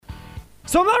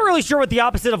So I'm not really sure what the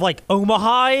opposite of like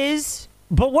Omaha is,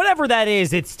 but whatever that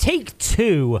is, it's take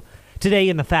 2 today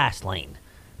in the fast lane.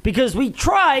 Because we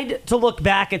tried to look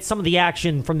back at some of the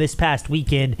action from this past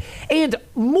weekend, and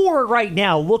more right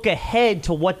now, look ahead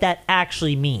to what that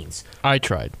actually means. I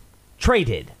tried. Trey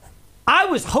did. I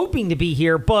was hoping to be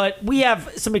here, but we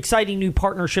have some exciting new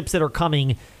partnerships that are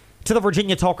coming to the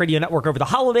Virginia Talk Radio Network over the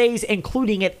holidays,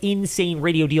 including at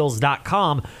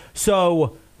InsaneRadioDeals.com.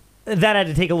 So that had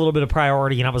to take a little bit of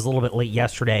priority, and I was a little bit late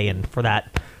yesterday, and for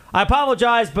that, I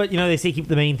apologize, but, they say keep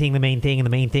the main thing, and the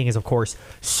main thing is, of course,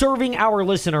 serving our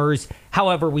listeners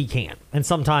however we can, and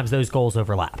sometimes those goals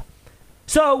overlap.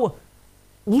 So,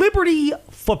 Liberty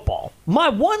football. My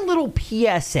one little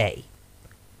PSA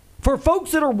for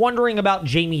folks that are wondering about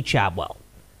Jamey Chadwell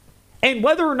and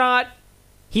whether or not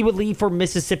he would leave for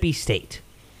Mississippi State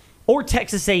or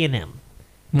Texas A&M.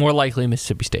 More likely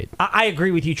Mississippi State. I agree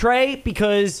with you, Trey,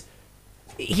 because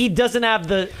he doesn't have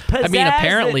the pizzazz. I mean,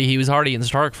 apparently he was already in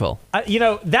Starkville.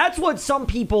 That's what some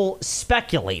people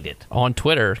speculated. On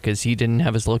Twitter, because he didn't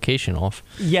have his location off.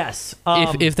 Yes.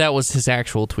 If that was his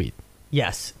actual tweet.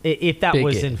 Yes, if that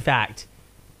was, in fact,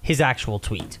 his actual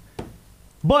tweet.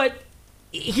 But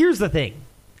here's the thing.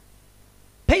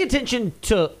 Pay attention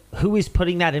to who is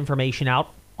putting that information out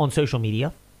on social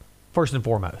media, first and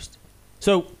foremost.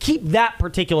 So keep that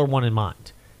particular one in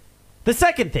mind. The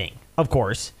second thing, of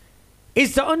course,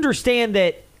 is to understand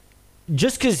that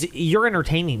just because you're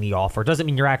entertaining the offer doesn't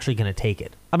mean you're actually going to take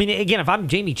it. I mean, again, if I'm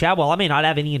Jamey Chadwell, I may not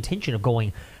have any intention of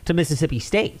going to Mississippi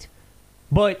State.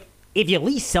 But if you at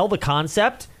least sell the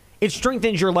concept, it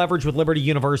strengthens your leverage with Liberty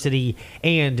University,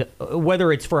 and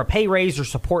whether it's for a pay raise or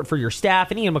support for your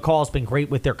staff, and Ian McCall has been great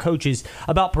with their coaches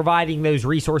about providing those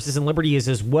resources, and Liberty is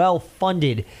as well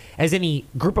funded as any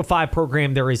Group of 5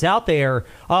 program there is out there.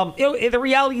 The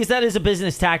reality is that is a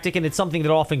business tactic, and it's something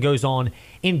that often goes on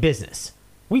in business.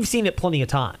 We've seen it plenty of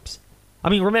times. I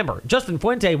mean, remember, Justin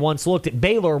Fuente once looked at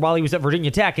Baylor while he was at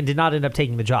Virginia Tech and did not end up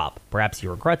taking the job. Perhaps he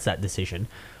regrets that decision.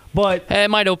 But it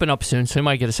might open up soon, so he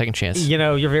might get a second chance.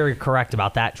 You're very correct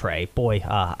about that, Trey. Boy,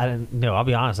 I didn't know. I'll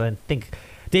be honest. I didn't think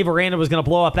Dave Aranda was going to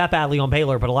blow up that badly on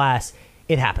Baylor, but alas,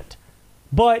 it happened.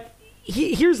 But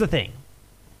here's the thing.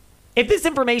 If this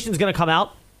information is going to come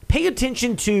out, pay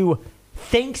attention to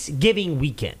Thanksgiving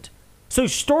weekend. So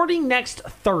starting next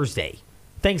Thursday,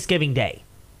 Thanksgiving Day,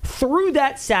 through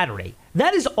that Saturday,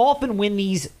 that is often when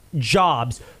these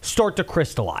jobs start to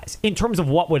crystallize in terms of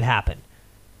what would happen.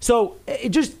 So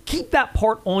just keep that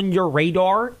part on your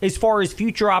radar as far as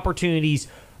future opportunities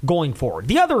going forward.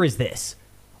 The other is this.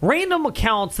 Random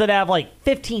accounts that have like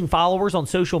 15 followers on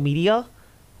social media,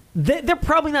 they're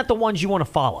probably not the ones you want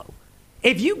to follow.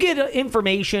 If you get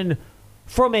information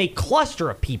from a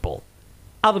cluster of people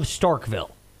out of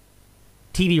Starkville,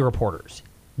 TV reporters,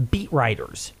 beat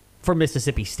writers from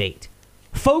Mississippi State,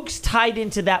 folks tied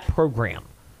into that program,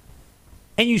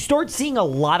 and you start seeing a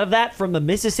lot of that from the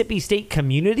Mississippi State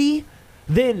community,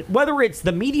 then whether it's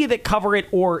the media that cover it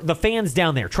or the fans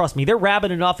down there, trust me, they're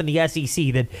rabid enough in the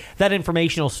SEC that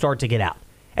information will start to get out.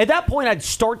 At that point, I'd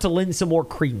start to lend some more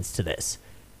credence to this.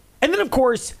 And then, of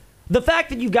course, the fact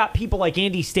that you've got people like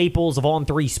Andy Staples of On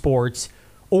 3 Sports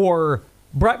or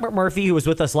Brett McMurphy, who was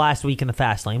with us last week in the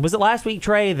Fast Lane. Was it last week,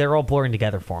 Trey? They're all blurring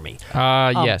together for me.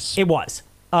 Yes. It was.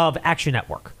 Of Action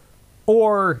Network.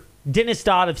 Or Dennis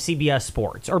Dodd of CBS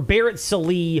Sports, or Barrett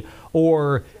Sallee,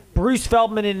 or Bruce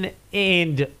Feldman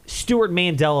and Stuart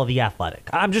Mandel of The Athletic.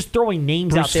 I'm just throwing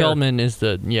names out there. Bruce Feldman is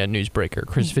the newsbreaker.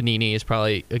 Chris Vanini is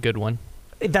probably a good one.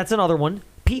 That's another one.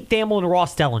 Pete Thamel and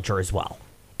Ross Dellinger as well.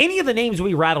 Any of the names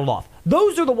we rattled off,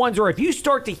 those are the ones where if you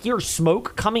start to hear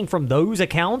smoke coming from those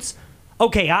accounts,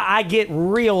 okay, I get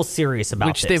real serious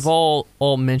about this. Which they've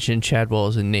all mentioned Chadwell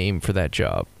as a name for that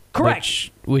job.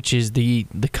 Correct. Which is the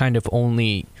kind of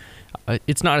only...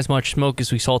 it's not as much smoke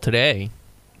as we saw today,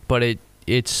 but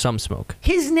it's some smoke.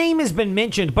 His name has been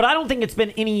mentioned, but I don't think it's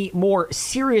been any more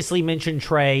seriously mentioned,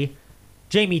 Trey,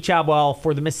 Jamey Chadwell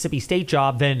for the Mississippi State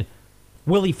job than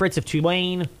Willie Fritz of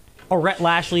Tulane, or Rhett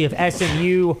Lashley of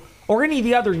SMU, or any of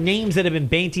the other names that have been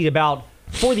bantied about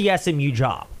for the SMU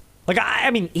job. Like,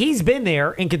 I mean, he's been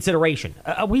there in consideration.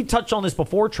 We touched on this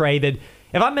before, Trey, that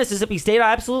if I'm Mississippi State,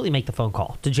 I absolutely make the phone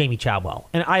call to Jamey Chadwell,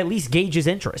 and I at least gauge his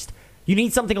interest. You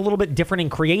need something a little bit different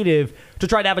and creative to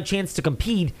try to have a chance to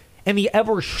compete in the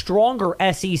ever stronger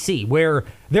SEC, where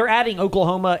they're adding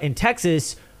Oklahoma and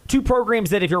Texas, two programs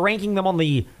that if you're ranking them on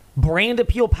the brand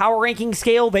appeal power ranking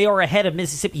scale, they are ahead of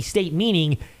Mississippi State,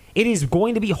 meaning it is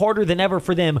going to be harder than ever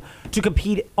for them to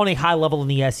compete on a high level in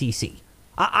the SEC.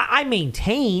 I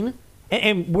maintain,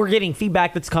 and we're getting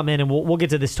feedback that's come in, and we'll get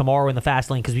to this tomorrow in the Fast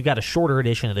Lane because we've got a shorter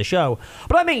edition of the show.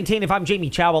 But I maintain if I'm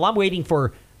Jamey Chadwell, I'm waiting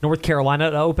for North Carolina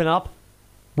to open up,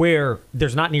 where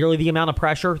there's not nearly the amount of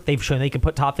pressure. They've shown they can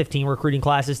put top 15 recruiting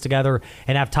classes together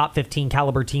and have top 15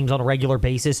 caliber teams on a regular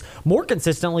basis more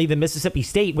consistently than Mississippi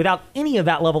State without any of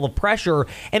that level of pressure.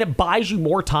 And it buys you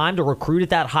more time to recruit at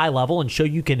that high level and show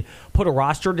you can put a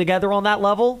roster together on that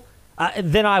level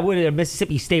than I would at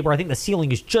Mississippi State, where I think the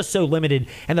ceiling is just so limited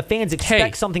and the fans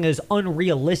expect something that is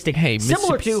unrealistic.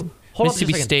 Similar to...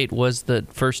 Mississippi State was the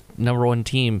first #1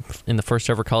 team in the first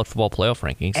ever college football playoff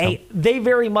rankings. So. They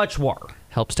very much were.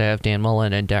 Helps to have Dan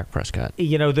Mullen and Dak Prescott.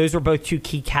 You know, those were both two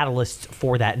key catalysts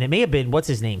for that. And it may have been, what's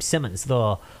his name? Simmons,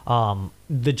 the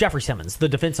Jeffrey Simmons, the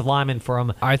defensive lineman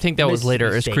from I think that was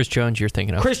later. It's Chris Jones you're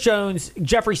thinking of. Chris Jones,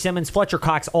 Jeffrey Simmons, Fletcher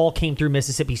Cox all came through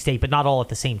Mississippi State, but not all at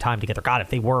the same time together. God, if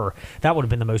they were, that would have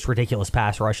been the most ridiculous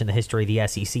pass rush in the history of the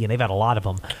SEC, and they've had a lot of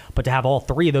them. But to have all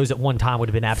three of those at one time would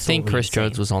have been absolutely I think Chris insane.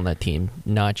 Jones was on that team,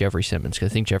 not Jeffrey Simmons,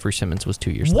 because I think Jeffrey Simmons was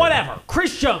 2 years Whatever. later.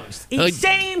 Chris Jones,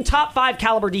 insane top 5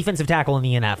 caliber defensive tackle in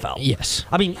the NFL. Yes.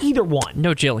 I mean, either one.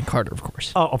 No Jalen Carter, of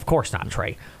course. Oh, of course not,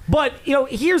 Trey. But, you know,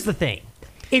 here's the thing.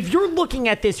 If you're looking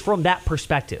at this from that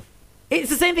perspective, it's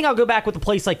the same thing. I'll go back with a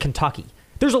place like Kentucky.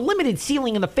 There's a limited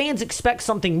ceiling, and the fans expect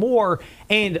something more.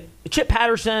 And Chip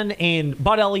Patterson and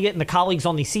Bud Elliott and the colleagues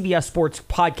on the CBS Sports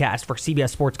podcast for CBS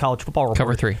Sports College Football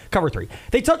Report. Cover 3.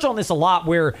 They touch on this a lot,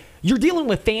 where you're dealing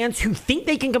with fans who think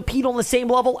they can compete on the same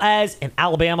level as an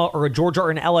Alabama or a Georgia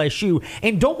or an LSU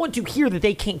and don't want to hear that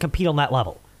they can't compete on that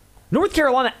level. North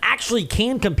Carolina actually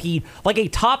can compete like a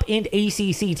top-end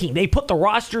ACC team. They put the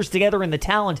rosters together and the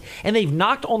talent, and they've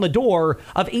knocked on the door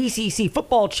of ACC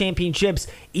football championships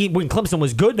when Clemson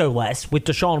was good, no less, with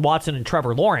Deshaun Watson and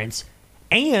Trevor Lawrence.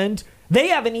 And they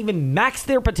haven't even maxed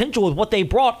their potential with what they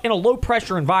brought in a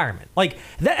low-pressure environment. Like,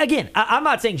 that, again, I'm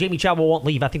not saying Jamey Chadwell won't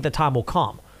leave. I think the time will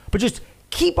come. But just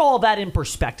keep all that in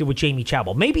perspective with Jamey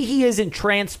Chadwell. Maybe he is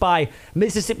entranced by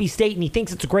Mississippi State and he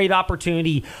thinks it's a great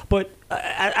opportunity, but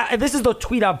this is the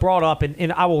tweet I brought up,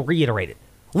 and I will reiterate it.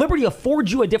 Liberty affords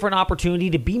you a different opportunity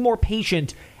to be more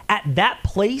patient at that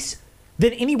place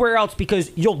than anywhere else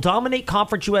because you'll dominate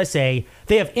Conference USA.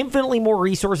 They have infinitely more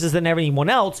resources than anyone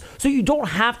else, so you don't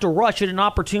have to rush at an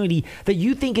opportunity that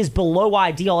you think is below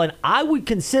ideal. And I would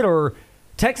consider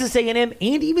Texas A&M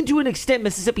and even to an extent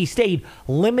Mississippi State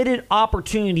limited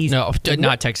opportunities. No,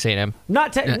 not Texas A&M.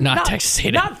 Not Texas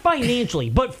A&M. Not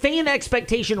financially, but fan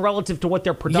expectation relative to what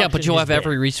their production. Yeah, but you'll have been.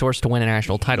 Every resource to win a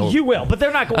national title. You will, but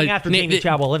they're not going after Jamey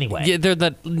Chadwell anyway. Yeah, they're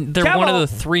one of the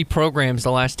 3 programs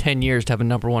the last 10 years to have a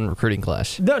 #1 recruiting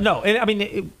class. No, I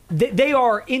mean they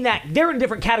are in that. They're in a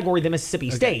different category than Mississippi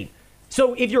State.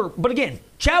 So but again,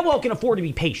 Chadwell can afford to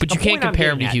be patient. But you can't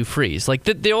compare him to Hugh Freeze. Like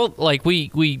the old, like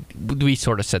we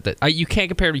sort of said that you can't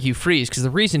compare him to Hugh Freeze because the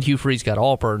reason Hugh Freeze got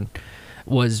Auburn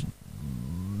was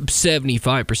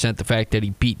 75% the fact that he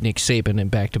beat Nick Saban in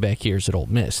back-to-back years at Ole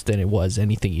Miss than it was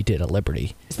anything he did at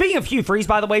Liberty. Speaking of Hugh Freeze,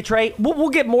 by the way, Trey, we'll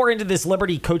get more into this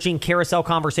Liberty coaching carousel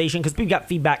conversation because we've got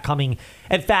feedback coming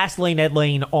at Fastlane Ed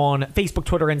Lane on Facebook,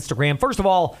 Twitter, Instagram. First of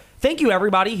all, thank you,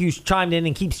 everybody who's chimed in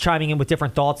and keeps chiming in with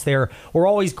different thoughts there. We're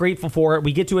always grateful for it.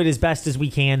 We get to it as best as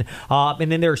we can.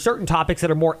 And then there are certain topics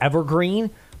that are more evergreen,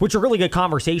 which are really good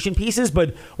conversation pieces,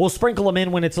 but we'll sprinkle them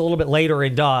in when it's a little bit later.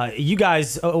 And you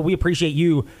guys, we appreciate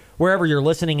you wherever you're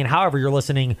listening and however you're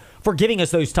listening for giving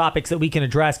us those topics that we can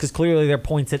address because clearly they're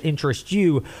points that interest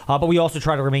you, but we also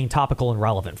try to remain topical and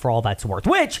relevant for all that's worth,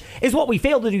 which is what we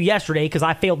failed to do yesterday because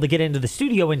I failed to get into the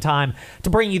studio in time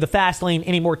to bring you the Fast Lane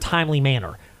in a more timely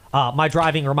manner. My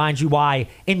driving reminds you why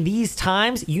in these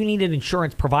times you need an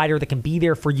insurance provider that can be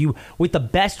there for you with the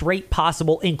best rate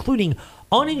possible, including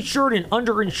uninsured and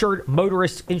underinsured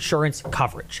motorist insurance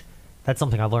coverage. That's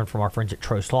something I learned from our friends at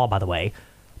Trost Law, by the way.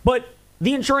 But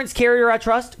the insurance carrier I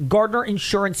trust, Gardner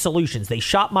Insurance Solutions. They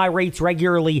shop my rates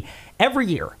regularly every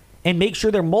year and make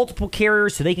sure they're multiple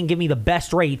carriers so they can give me the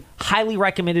best rate. Highly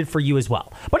recommended for you as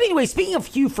well. But anyway, speaking of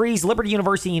Hugh Freeze, Liberty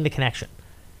University and the connection.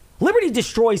 Liberty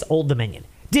destroys Old Dominion.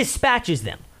 Dispatches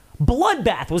them.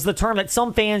 Bloodbath was the term that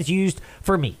some fans used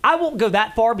for me. I won't go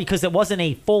that far because it wasn't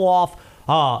a full-off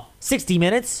 60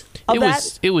 minutes of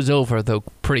that. It was over, though,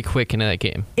 pretty quick into that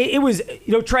game. It was,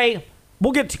 Trey,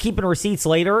 we'll get to keeping receipts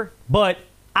later, but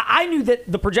I knew that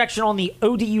the projection on the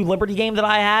ODU Liberty game that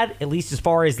I had, at least as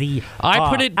far as the I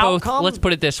put it both. outcome, Let's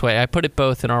put it this way. I put it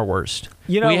both in our worst.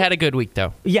 We had a good week,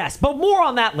 though. Yes, but more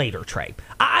on that later, Trey.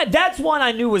 That's one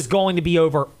I knew was going to be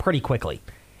over pretty quickly.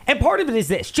 And part of it is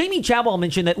this. Jamey Chadwell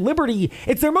mentioned that Liberty,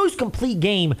 it's their most complete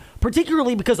game,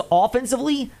 particularly because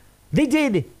offensively, they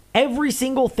did every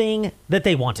single thing that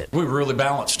they wanted. We were really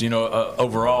balanced,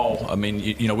 overall. I mean,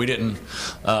 we didn't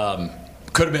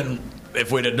could have been,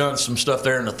 if we'd have done some stuff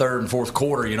there in the third and fourth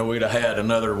quarter, we'd have had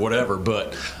another whatever.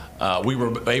 But we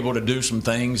were able to do some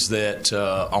things that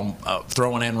on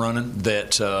throwing and running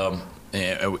that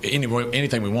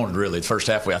anything we wanted, really. The first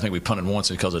half, I think we punted once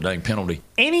because of a dang penalty.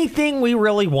 Anything we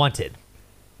really wanted.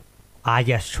 I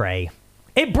guess, Trey.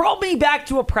 It brought me back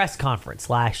to a press conference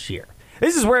last year.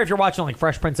 This is where, if you're watching like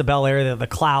Fresh Prince of Bel-Air, the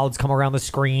clouds come around the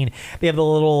screen. They have the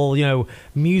little,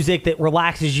 music that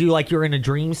relaxes you like you're in a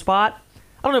dream spot.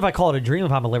 I don't know if I call it a dream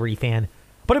if I'm a Liberty fan,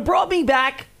 but it brought me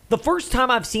back the first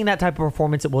time I've seen that type of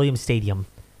performance at Williams Stadium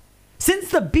since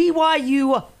the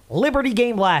BYU Liberty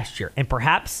game last year. And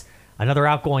perhaps another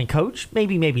outgoing coach,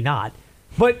 maybe not.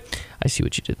 But I see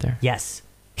what you did there. Yes.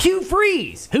 Hugh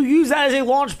Freeze, who used that as a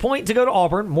launch point to go to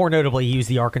Auburn. More notably, he used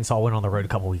the Arkansas win on the road a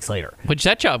couple weeks later. Which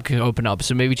that job could open up,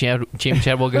 so maybe Jamey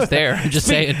Chadwell goes there. I'm just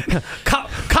saying.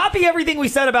 Copy everything we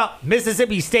said about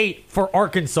Mississippi State for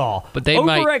Arkansas. But they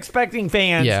over-expecting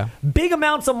fans, big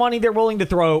amounts of money they're willing to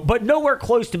throw, but nowhere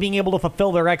close to being able to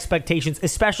fulfill their expectations,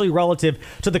 especially relative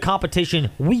to the competition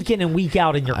week in and week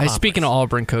out in your conference. Speaking of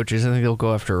Auburn coaches, I think they'll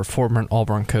go after a former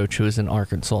Auburn coach who is an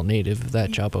Arkansas native if that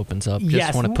job opens up.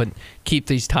 Just want to keep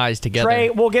these ties together. Trey,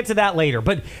 we'll get to that later.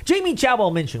 But Jamey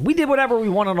Chadwell mentioned we did whatever we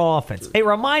wanted on offense. It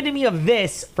reminded me of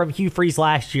this from Hugh Freeze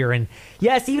last year. And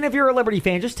yes, even if you're a Liberty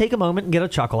fan, just take a moment and get a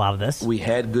chuckle out of this. We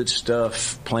had good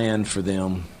stuff planned for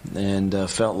them and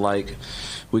felt like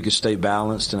we could stay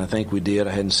balanced, and I think we did.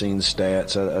 I hadn't seen the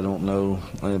stats. I don't know.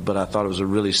 But I thought it was a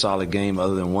really solid game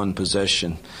other than one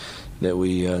possession that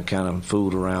we kind of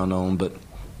fooled around on. But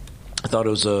I thought it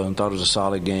was a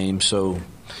solid game. So,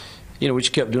 we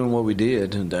just kept doing what we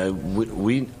did, and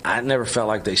I never felt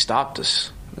like they stopped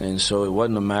us, and so it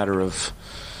wasn't a matter of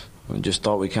we just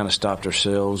thought we kind of stopped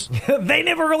ourselves. They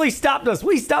never really stopped us.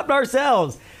 We stopped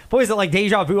ourselves. Boy, is it like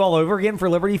deja vu all over again for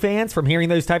Liberty fans from hearing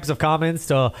those types of comments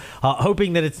to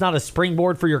hoping that it's not a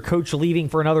springboard for your coach leaving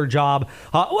for another job.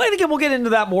 And again, we'll get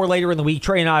into that more later in the week.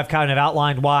 Trey and I have kind of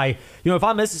outlined why, if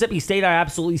I'm Mississippi State, I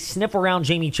absolutely sniff around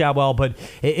Jamey Chadwell. But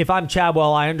if I'm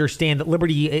Chadwell, I understand that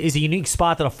Liberty is a unique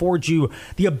spot that affords you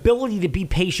the ability to be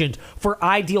patient for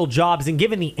ideal jobs. And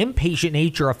given the impatient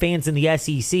nature of fans in the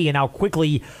SEC and how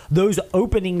quickly those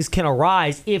openings can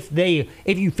arise if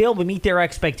you fail to meet their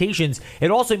expectations,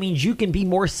 it also means you can be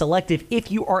more selective if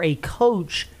you are a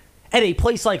coach at a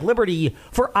place like Liberty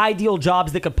for ideal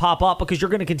jobs that could pop up, because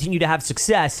you're going to continue to have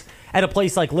success at a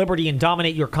place like Liberty and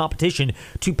dominate your competition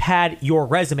to pad your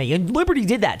resume. And Liberty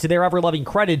did that, to their ever-loving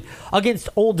credit, against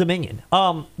Old Dominion.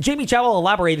 Jamey Chadwell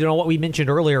elaborated on what we mentioned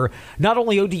earlier. Not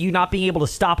only ODU not being able to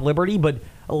stop Liberty, but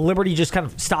Liberty just kind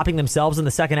of stopping themselves in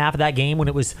the second half of that game when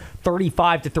it was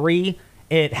 35-3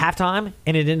 at halftime,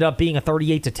 and it ended up being a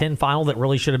 38-10 final that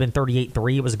really should have been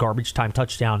 38-3. It was a garbage time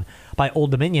touchdown by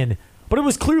Old Dominion. But it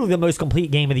was clearly the most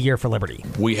complete game of the year for Liberty.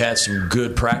 We had some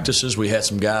good practices. We had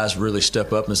some guys really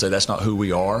step up and say that's not who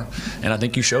we are. And I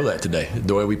think you show that today,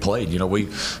 the way we played.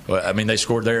 They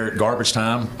scored their garbage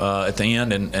time at the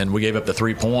end, and we gave up the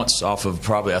 3 points off of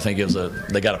probably, I think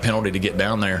they got a penalty to get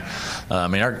down there.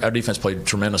 Our defense played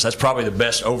tremendous. That's probably the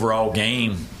best overall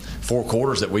game, 4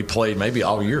 quarters that we played maybe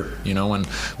all year, and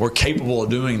we're capable of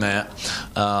doing that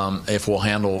if we'll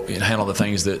handle the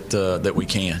things that we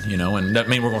can, and that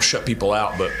means we're going to shut people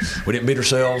out, but we didn't beat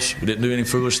ourselves, we didn't do any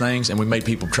foolish things, and we made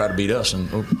people try to beat us,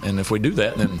 and if we do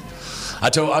that, then I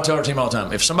tell our team all the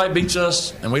time, if somebody beats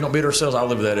us and we don't beat ourselves, I'll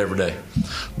live with that every day.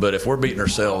 But if we're beating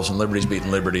ourselves and Liberty's beating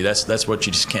Liberty, that's what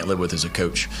you just can't live with as a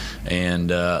coach. And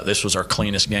this was our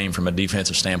cleanest game from a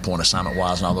defensive standpoint,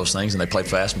 assignment-wise and all those things, and they played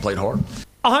fast and played hard.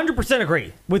 100%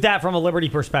 agree with that from a Liberty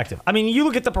perspective. You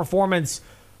look at the performance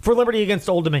for Liberty against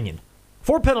Old Dominion.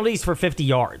 4 penalties for 50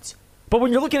 yards. But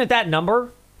when you're looking at that number,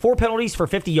 4 penalties for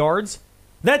 50 yards,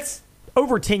 that's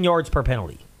over 10 yards per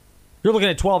penalty. You're looking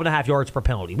at 12.5 yards per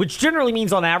penalty, which generally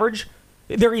means on average,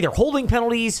 they're either holding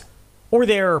penalties or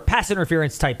they're pass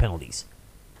interference type penalties.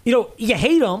 You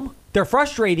hate them, they're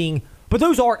frustrating, but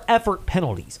those are effort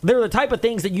penalties. They're the type of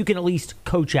things that you can at least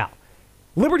coach out.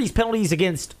 Liberty's penalties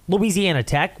against Louisiana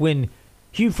Tech when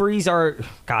Hugh Freeze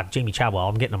Jamey Chadwell,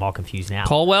 I'm getting them all confused now.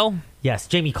 Caldwell? Yes,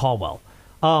 Jamey Caldwell.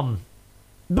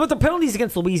 But the penalties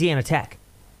against Louisiana Tech,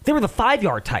 they were the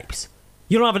 5-yard types.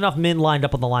 You don't have enough men lined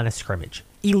up on the line of scrimmage.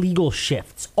 Illegal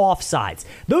shifts, offsides.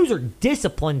 Those are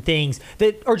discipline things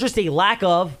that are just a lack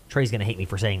of, Trey's going to hate me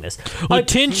for saying this,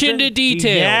 attention to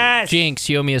detail. Yes. Jinx,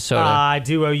 you owe me a soda. I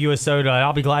do owe you a soda.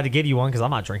 I'll be glad to give you one because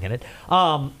I'm not drinking it.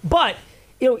 But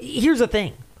here's the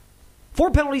thing.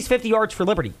 4 penalties, 50 yards for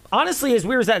Liberty. Honestly, as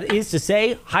weird as that is to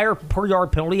say, higher per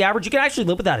yard penalty average, you can actually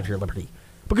live with that if you're Liberty.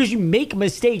 because you make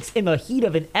mistakes in the heat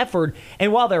of an effort.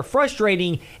 And while they're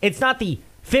frustrating, it's not the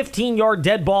 15-yard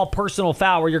dead ball personal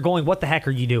foul where you're going, what the heck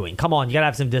are you doing? Come on, you got to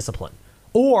have some discipline.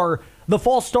 Or the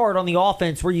false start on the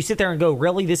offense where you sit there and go,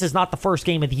 really? This is not the first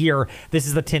game of the year. This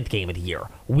is the 10th game of the year.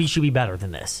 We should be better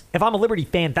than this. If I'm a Liberty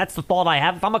fan, that's the thought I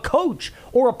have. If I'm a coach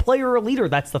or a player or a leader,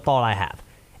 that's the thought I have.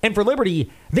 And for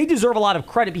Liberty, they deserve a lot of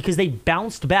credit because they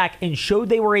bounced back and showed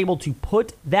they were able to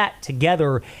put that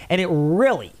together, and it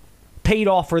really paid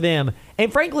off for them.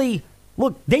 And frankly,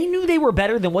 look, they knew they were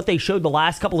better than what they showed the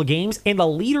last couple of games, and the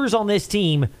leaders on this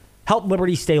team helped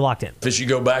Liberty stay locked in. As you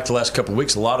go back the last couple of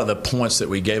weeks, a lot of the points that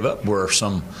we gave up were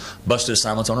some busted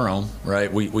assignments on our own,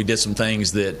 right? We did some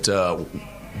things that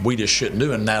we just shouldn't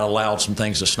do, and that allowed some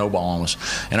things to snowball on us.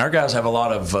 And our guys have a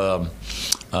lot of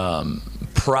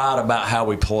pride about how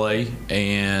we play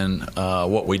and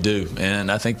what we do.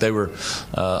 And I think they were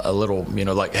a little,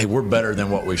 like, hey, we're better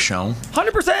than what we've shown.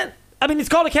 100%. I mean, it's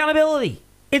called accountability.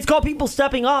 It's called people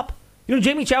stepping up.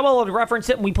 Jamey Chadwell had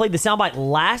referenced it when we played the soundbite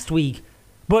last week.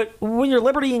 But when you're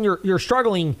Liberty and you're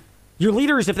struggling, your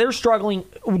leaders, if they're struggling,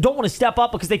 don't want to step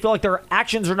up because they feel like their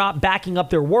actions are not backing up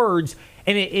their words.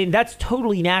 And that's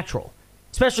totally natural,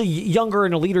 especially younger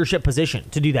in a leadership position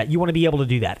to do that. You want to be able to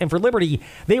do that. And for Liberty,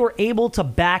 they were able to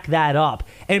back that up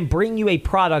and bring you a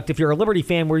product, if you're a Liberty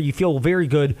fan, where you feel very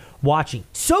good watching.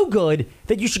 So good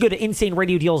that you should go to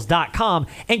InsaneRadioDeals.com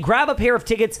and grab a pair of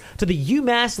tickets to the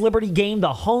UMass Liberty game,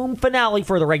 the home finale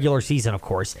for the regular season, of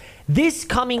course, this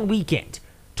coming weekend.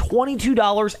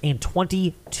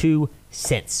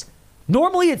 $22.22.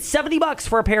 Normally it's $70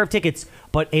 for a pair of tickets,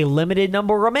 but a limited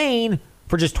number remain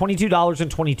for just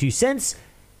 $22.22.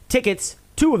 Tickets,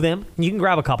 2 of them, you can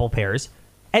grab a couple pairs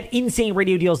at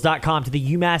InsaneRadioDeals.com to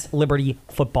the UMass Liberty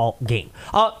football game.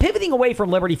 Pivoting away from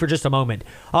Liberty for just a moment,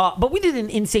 but we did an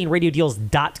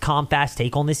InsaneRadioDeals.com fast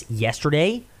take on this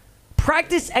yesterday.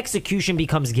 Practice execution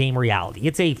becomes game reality.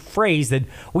 It's a phrase that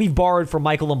we've borrowed from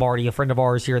Michael Lombardi, a friend of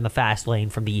ours here in the Fast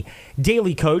Lane from the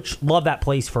Daily Coach. Love that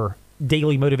place for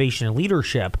daily motivation and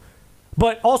leadership.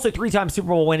 But also 3-time Super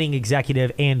Bowl winning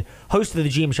executive and host of the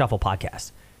GM Shuffle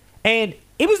podcast. And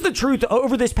it was the truth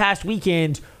over this past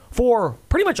weekend for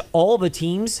pretty much all the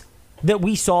teams that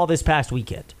we saw this past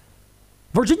weekend.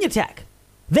 Virginia Tech,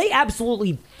 they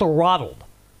absolutely throttled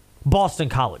Boston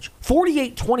College.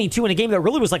 48-22 in a game that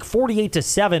really was like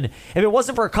 48-7. If it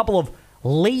wasn't for a couple of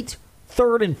late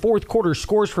third and fourth quarter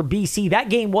scores for BC, that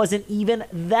game wasn't even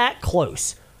that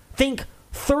close. Think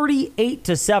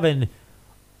 38-7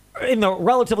 in the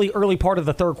relatively early part of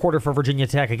the third quarter for Virginia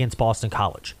Tech against Boston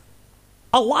College.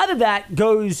 A lot of that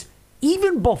goes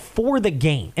even before the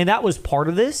game, and that was part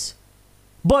of this.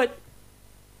 But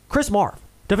Chris Marv,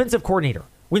 defensive coordinator,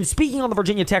 when speaking on the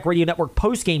Virginia Tech Radio Network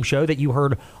post-game show that you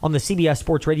heard on the CBS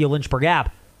Sports Radio Lynchburg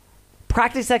app,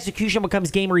 practice execution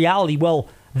becomes game reality. Well,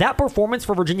 that performance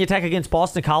for Virginia Tech against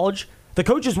Boston College, the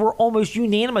coaches were almost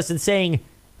unanimous in saying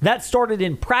that started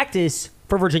in practice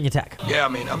for Virginia Tech. Yeah, I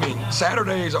mean,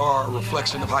 Saturdays are a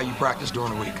reflection of how you practice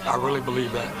during the week. I really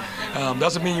believe that.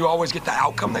 Doesn't mean you always get the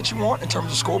outcome that you want in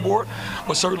terms of scoreboard,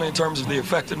 but certainly in terms of the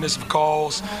effectiveness of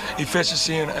calls,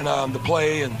 efficiency, and the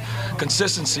play and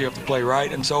consistency of the play,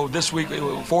 right? And so this week,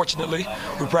 fortunately,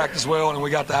 we practiced well and we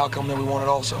got the outcome that we wanted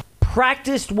also.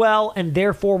 Practiced well, and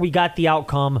therefore we got the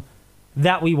outcome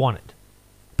that we wanted.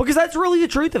 Because that's really the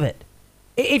truth of it.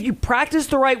 If you practice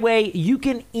the right way, you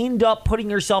can end up putting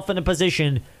yourself in a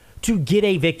position to get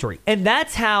a victory. And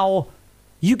that's how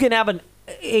you can have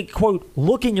a quote,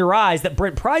 look in your eyes that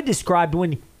Brent Pry described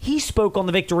when he spoke on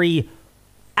the victory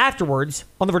afterwards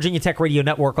on the Virginia Tech Radio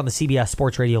Network on the CBS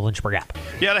Sports Radio Lynchburg app.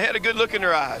 Yeah, they had a good look in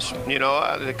their eyes.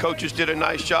 The coaches did a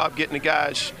nice job getting the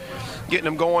guys, getting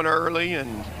them going early.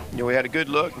 And, we had a good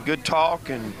look, and good talk,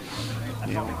 and,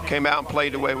 came out and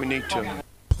played the way we need to.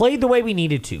 Played the way we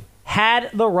needed to. Had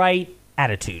the right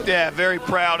attitude. Yeah, very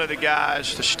proud of the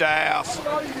guys, the staff.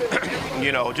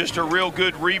 Just a real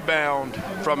good rebound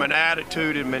from an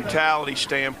attitude and mentality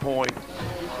standpoint.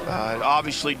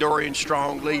 Obviously, Dorian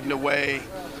Strong leading the way,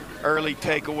 early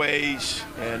takeaways,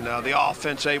 and the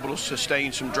offense able to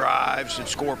sustain some drives and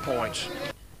score points.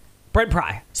 Brent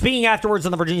Pry, speaking afterwards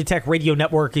on the Virginia Tech Radio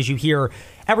Network as you hear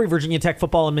every Virginia Tech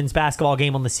football and men's basketball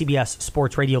game on the CBS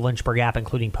Sports Radio Lynchburg app,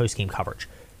 including post-game coverage.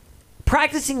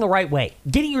 Practicing the right way,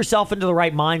 getting yourself into the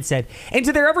right mindset, and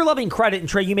to their ever-loving credit, and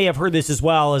Trey, you may have heard this as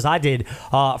well as I did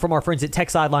from our friends at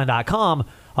TechSideline.com.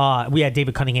 We had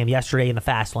David Cunningham yesterday in the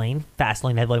Fast Lane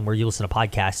headline where you listen to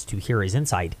podcasts to hear his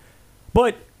insight.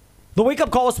 But the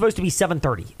wake-up call was supposed to be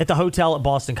 7:30 at the hotel at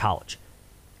Boston College.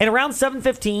 And around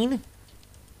 7:15,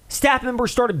 staff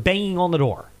members started banging on the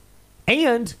door.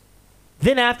 And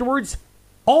then afterwards,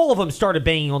 All of them started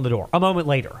banging on the door a moment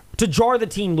later to jar the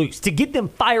team loose, to get them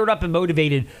fired up and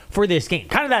motivated for this game.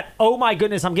 Kind of that, oh my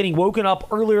goodness, I'm getting woken up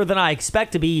earlier than I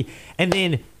expect to be. And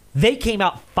then they came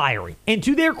out fiery. And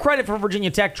to their credit for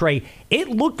Virginia Tech, Trey, it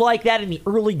looked like that in the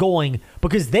early going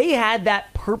because they had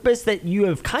that purpose that you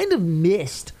have kind of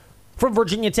missed from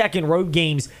Virginia Tech in road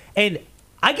games. And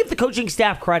I give the coaching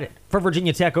staff credit for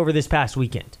Virginia Tech over this past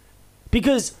weekend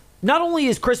because not only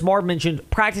is Chris Marv mentioned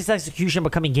practice execution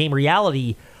becoming game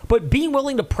reality, but being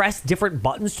willing to press different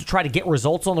buttons to try to get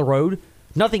results on the road.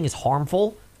 Nothing is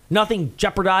harmful. Nothing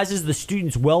jeopardizes the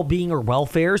students' well-being or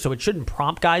welfare, so it shouldn't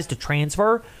prompt guys to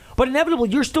transfer. But inevitably,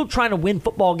 you're still trying to win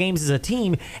football games as a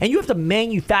team, and you have to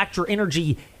manufacture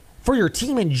energy for your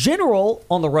team in general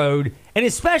on the road, and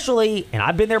especially, and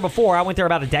I've been there before, I went there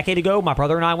about a decade ago. My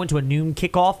brother and I went to a noon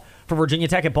kickoff for Virginia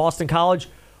Tech at Boston College.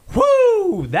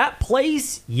 Whoo! That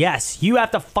place, yes, you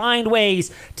have to find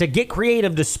ways to get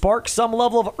creative to spark some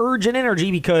level of urge and energy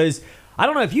because I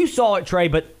don't know if you saw it, Trey,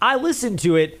 but I listened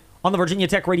to it on the Virginia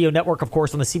Tech Radio Network, of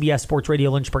course, on the CBS Sports Radio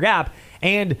Lynchburg app.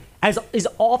 And as is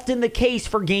often the case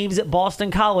for games at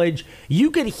Boston College,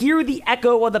 you could hear the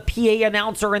echo of the PA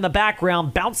announcer in the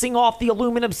background bouncing off the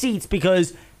aluminum seats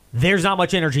because there's not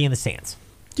much energy in the stands.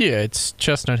 Yeah, it's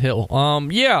Chestnut Hill.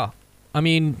 Yeah, I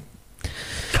mean,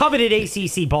 coveted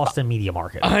ACC Boston media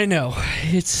market. I know.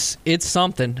 It's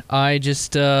something. I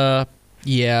just, it's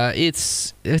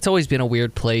always been a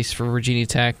weird place for Virginia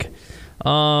Tech.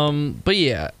 But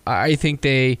yeah, I think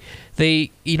they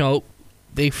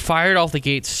fired off the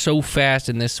gates so fast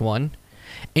in this one,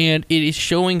 and it is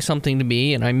showing something to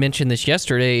me, and I mentioned this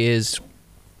yesterday, is,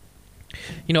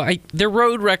 their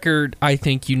road record, I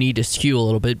think you need to skew a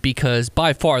little bit because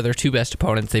by far their two best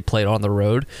opponents they played on the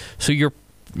road. So you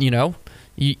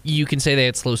can say they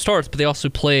had slow starts, but they also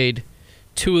played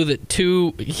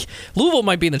Louisville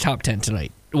might be in the top 10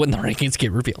 tonight when the rankings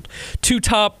get revealed. Two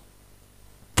top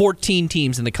 14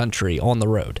 teams in the country on the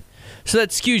road. So that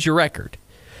skews your record.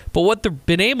 But what they've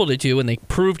been able to do, and they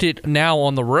proved it now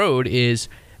on the road, is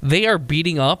they are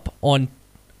beating up on,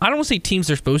 I don't want to say teams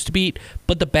they're supposed to beat,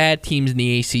 but the bad teams in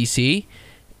the ACC.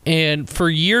 And for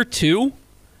year two,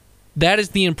 that is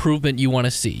the improvement you want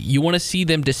to see. You want to see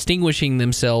them distinguishing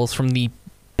themselves from the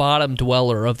bottom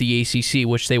dweller of the ACC,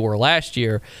 which they were last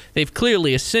year. They've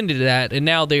clearly ascended to that, and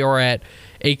now they are at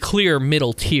a clear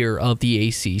middle tier of the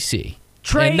ACC.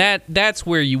 Trey, and that's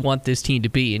where you want this team to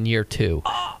be in year two.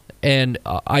 And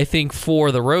I think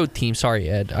for the road team, sorry,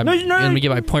 Ed, let me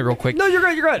get my point real quick. No, you're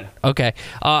good. Okay.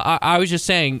 I was just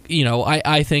saying,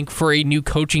 I think for a new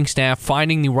coaching staff,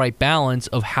 finding the right balance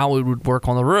of how it would work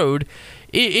on the road,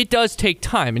 it does take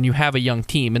time, and you have a young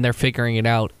team, and they're figuring it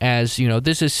out as,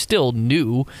 this is still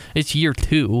new. It's year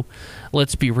two.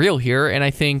 Let's be real here. And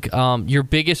I think your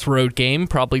biggest road game,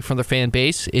 probably from the fan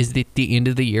base, is the end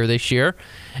of the year this year.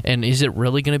 And is it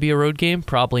really going to be a road game?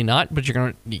 Probably not. But you're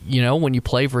going to, when you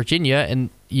play Virginia and,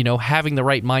 having the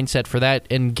right mindset for that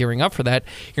and gearing up for that,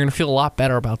 you're going to feel a lot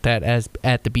better about that as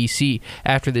at the BC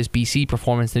after this BC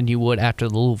performance than you would after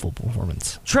the Louisville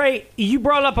performance. Trey, you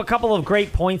brought up a couple of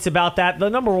great points about that. The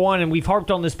number one, and we've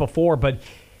harped on this before, but,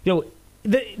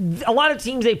 a lot of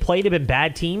teams they played have been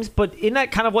bad teams, but isn't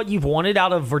that kind of what you've wanted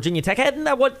out of Virginia Tech? Isn't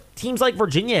that what teams like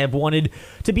Virginia have wanted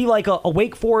to be like a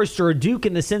Wake Forest or a Duke,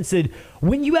 in the sense that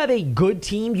when you have a good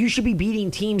team, you should be beating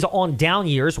teams on down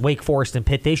years, Wake Forest and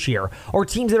Pitt this year, or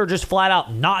teams that are just flat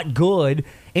out not good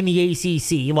in the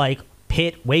ACC, like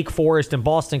Pitt, Wake Forest, and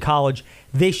Boston College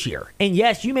this year. And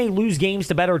yes, you may lose games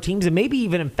to better teams, and maybe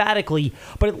even emphatically,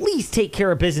 but at least take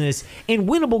care of business in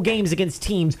winnable games against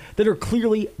teams that are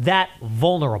clearly that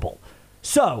vulnerable.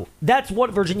 So that's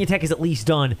what Virginia Tech has at least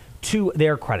done to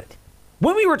their credit.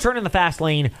 When we return in the fast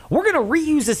lane, we're going to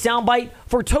reuse the soundbite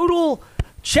for total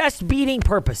chest-beating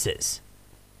purposes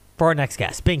for our next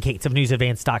guest, Ben Cates of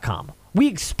newsadvance.com. We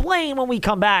explain when we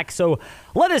come back, so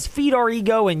let us feed our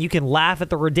ego, and you can laugh at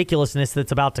the ridiculousness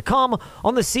that's about to come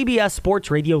on the CBS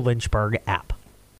Sports Radio Lynchburg app.